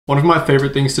One of my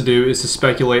favorite things to do is to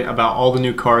speculate about all the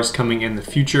new cars coming in the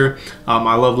future.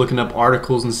 I love looking up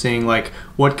articles and seeing like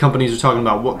what companies are talking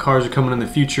about what cars are coming in the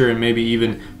future, and maybe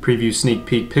even preview sneak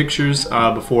peek pictures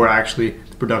before actually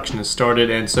production has started.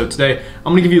 And so today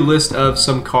I'm gonna give you a list of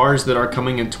some cars that are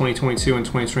coming in 2022 and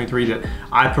 2023 that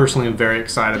I personally am very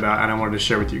excited about and I wanted to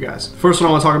share with you guys. First one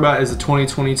I want to talk about is the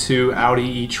 2022 Audi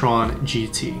e-tron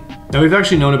GT. Now we've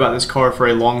actually known about this car for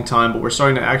a long time, but we're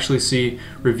starting to actually see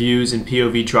reviews and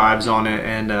POV drives on it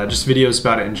and just videos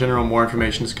about it in general. More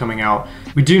information is coming out.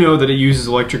 We do know that it uses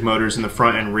electric motors in the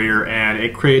front and rear, and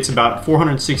it creates about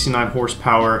 469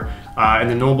 horsepower in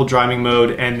the normal driving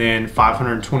mode, and then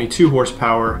 522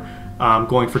 horsepower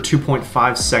going for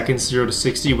 2.5 seconds 0 to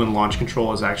 60 when launch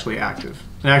control is actually active.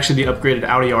 And actually the upgraded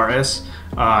Audi RS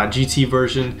GT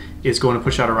version is going to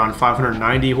push out around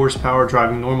 590 horsepower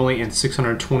driving normally and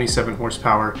 627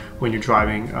 horsepower when you're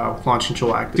driving with launch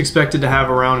control active. It's expected to have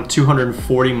around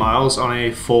 240 miles on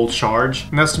a full charge,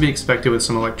 and that's to be expected with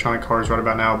some electronic cars right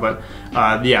about now, but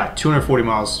yeah, 240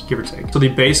 miles give or take. So the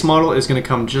base model is going to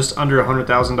come just under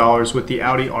 $100,000, with the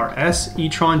Audi RS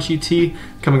e-tron GT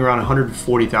coming around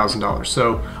 $140,000.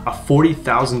 So a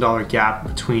 $40,000 gap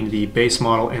between the base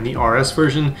model and the RS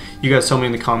version. You guys tell me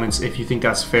in the comments if you think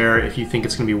that's fair, if you think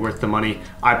it's going to be worth the money.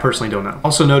 I personally don't know.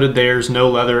 Also noted, there's no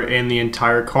leather in the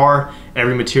entire car.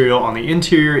 Every material on the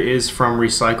interior is from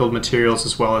recycled materials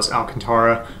as well as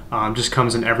Alcantara. Just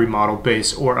comes in every model,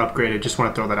 base or upgraded. Just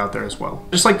want to throw that out there as well.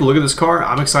 Just like the look of this car,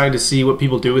 I'm excited to see what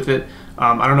people do with it.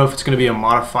 I don't know if it's going to be a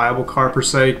modifiable car per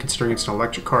se, considering it's an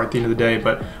electric car at the end of the day,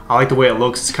 but I like the way it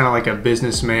looks. It's kind of like a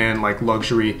businessman, like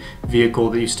luxury vehicle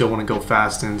that you still want to go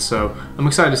fast in. So I'm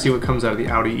excited to see what comes out of the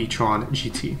Audi e-tron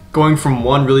GT. Going from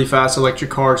one really fast electric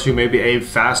car to maybe a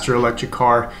faster electric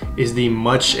car is the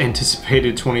much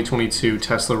anticipated 2022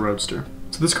 Tesla Roadster.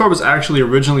 So this car was actually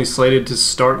originally slated to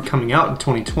start coming out in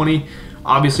 2020.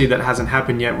 Obviously that hasn't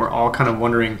happened yet. We're all kind of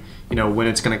wondering, you know, when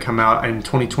it's going to come out, and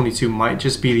 2022 might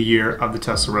just be the year of the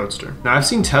Tesla Roadster. Now I've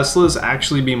seen Teslas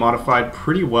actually be modified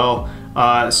pretty well.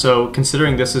 So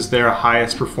considering this is their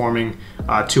highest performing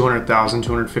 $200,000,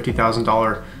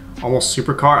 $250,000 almost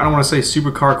supercar. I don't want to say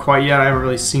supercar quite yet. I haven't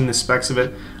really seen the specs of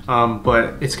it,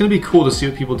 but it's going to be cool to see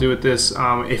what people do with this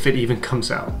if it even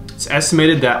comes out. It's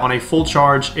estimated that on a full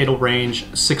charge, it'll range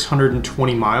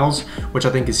 620 miles, which I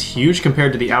think is huge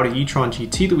compared to the Audi e-tron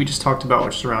GT that we just talked about,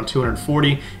 which is around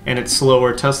 240, and it's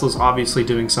slower. Tesla's obviously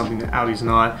doing something that Audi's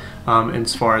not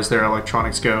as far as their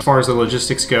electronics go, as far as the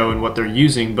logistics go and what they're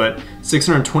using, but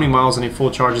 620 miles in a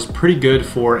full charge is pretty good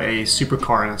for a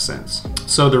supercar in a sense.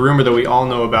 So the rumor that we all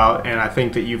know about, and I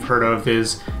think that you've heard of,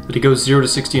 is that it goes 0 to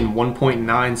 60 in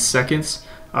 1.9 seconds.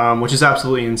 Which is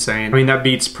absolutely insane. I mean, that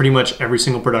beats pretty much every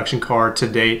single production car to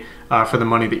date for the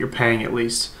money that you're paying at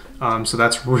least. So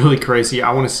that's really crazy.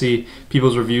 I want to see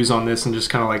people's reviews on this and just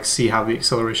kind of like see how the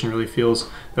acceleration really feels.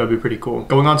 That would be pretty cool.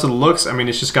 Going on to the looks, I mean,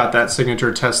 it's just got that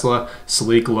signature Tesla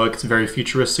sleek look. It's very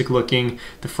futuristic looking.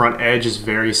 The front edge is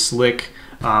very slick.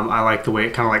 I like the way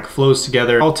it kind of like flows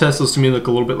together. All Teslas to me look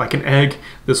a little bit like an egg.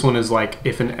 This one is like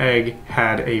if an egg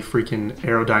had a freaking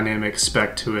aerodynamic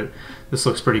spec to it. This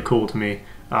looks pretty cool to me.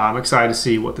 I'm excited to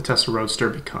see what the Tesla Roadster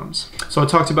becomes. So I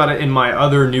talked about it in my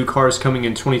other new cars coming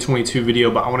in 2022 video,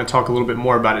 but I want to talk a little bit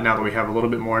more about it now that we have a little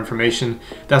bit more information.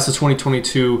 That's the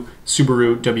 2022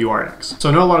 Subaru WRX. So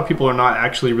I know a lot of people are not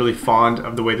actually really fond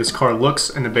of the way this car looks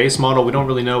in the base model. We don't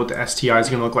really know what the STI is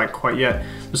going to look like quite yet.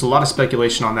 There's a lot of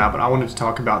speculation on that, but I wanted to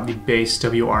talk about the base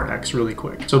WRX really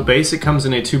quick. So base, it comes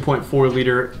in a 2.4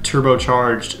 liter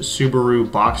turbocharged Subaru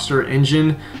Boxster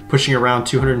engine, pushing around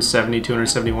 270,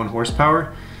 271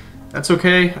 horsepower. That's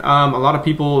okay. A lot of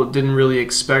people didn't really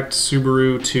expect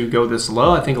Subaru to go this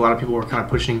low. I think a lot of people were kind of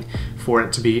pushing for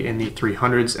it to be in the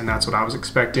 300s, and that's what I was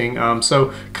expecting.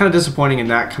 So kind of disappointing in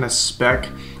that kind of spec.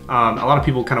 A lot of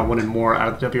people kind of wanted more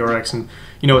out of the WRX, and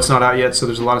you know, it's not out yet, so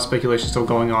there's a lot of speculation still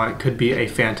going on. It could be a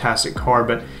fantastic car,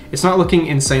 but it's not looking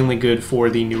insanely good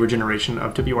for the newer generation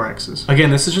of WRXs.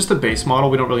 Again, this is just the base model.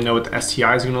 We don't really know what the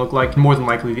STI is going to look like. More than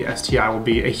likely, the STI will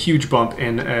be a huge bump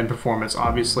in performance,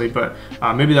 obviously, but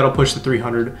maybe that'll push the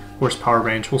 300 horsepower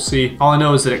range. We'll see. All I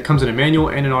know is that it comes in a manual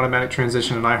and an automatic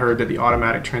transmission, and I heard that the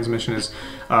automatic transmission is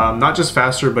not just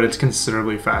faster, but it's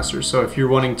considerably faster. So if you're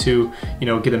wanting to, you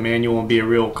know, get a manual and be a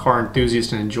real car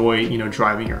enthusiast and enjoy, you know,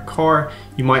 driving your car,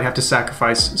 you might have to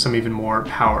sacrifice some even more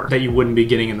power that you wouldn't be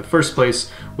getting in the first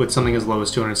place with something as low as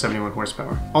 271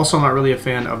 horsepower. Also, I'm not really a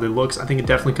fan of the looks. I think it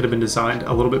definitely could have been designed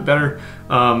a little bit better.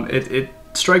 It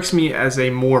strikes me as a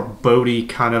more boaty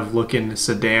kind of looking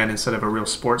sedan instead of a real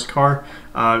sports car.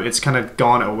 It's kind of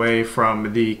gone away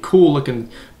from the cool looking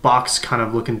box kind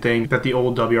of looking thing that the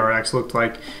old WRX looked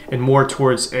like, and more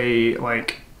towards a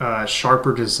like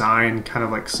sharper design, kind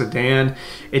of like sedan.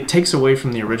 It takes away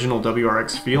from the original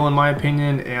WRX feel in my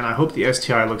opinion, and I hope the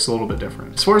STI looks a little bit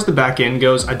different. As far as the back end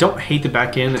goes, I don't hate the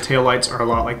back end. The taillights are a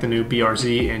lot like the new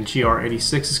BRZ and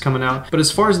GR86 is coming out, but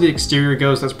as far as the exterior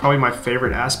goes, that's probably my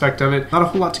favorite aspect of it. Not a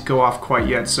whole lot to go off quite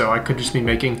yet, so I could just be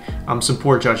making some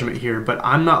poor judgment here, but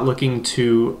I'm not looking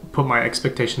to put my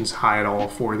expectations high at all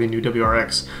for the new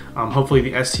WRX. Hopefully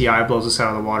the STI blows us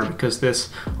out of the water, because this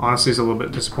honestly is a little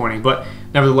bit disappointing, but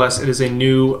nevertheless, it is a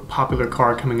new popular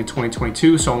car coming in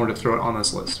 2022, so I wanted to throw it on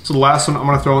this list. So the last one I'm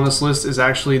going to throw on this list is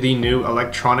actually the new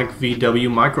electronic VW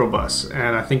microbus,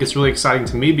 and I think it's really exciting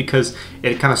to me because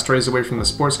it kind of strays away from the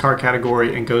sports car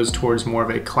category and goes towards more of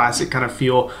a classic kind of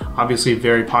feel. Obviously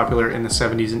very popular in the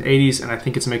 70s and 80s, and I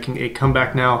think it's making a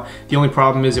comeback now. The only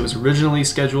problem is it was originally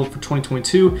scheduled for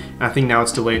 2022, and I think now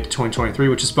it's delayed to 2023,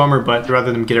 which is a bummer, but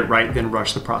rather than get it right than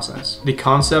rush the process. The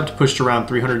concept pushed around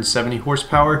 370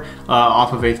 horsepower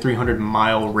off of a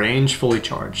 300-mile range fully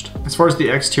charged. As far as the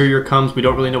exterior comes, we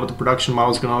don't really know what the production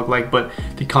model is going to look like, but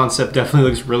the concept definitely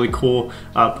looks really cool.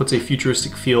 Puts a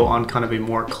futuristic feel on kind of a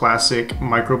more classic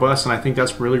microbus, and I think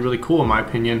that's really, really cool in my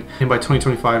opinion. And by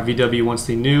 2025, VW wants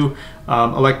the new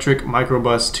electric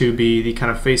microbus to be the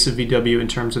kind of face of VW in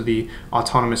terms of the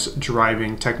autonomous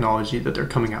driving technology that they're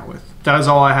coming out with. That is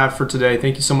all I have for today.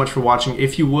 Thank you so much for watching.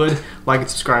 If you would like and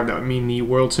subscribe, that would mean the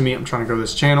world to me. I'm trying to grow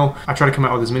this channel. I try to come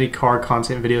out with as many car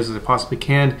content videos as I possibly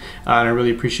can, and I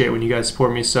really appreciate when you guys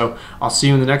support me. So I'll see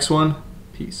you in the next one.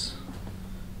 Peace.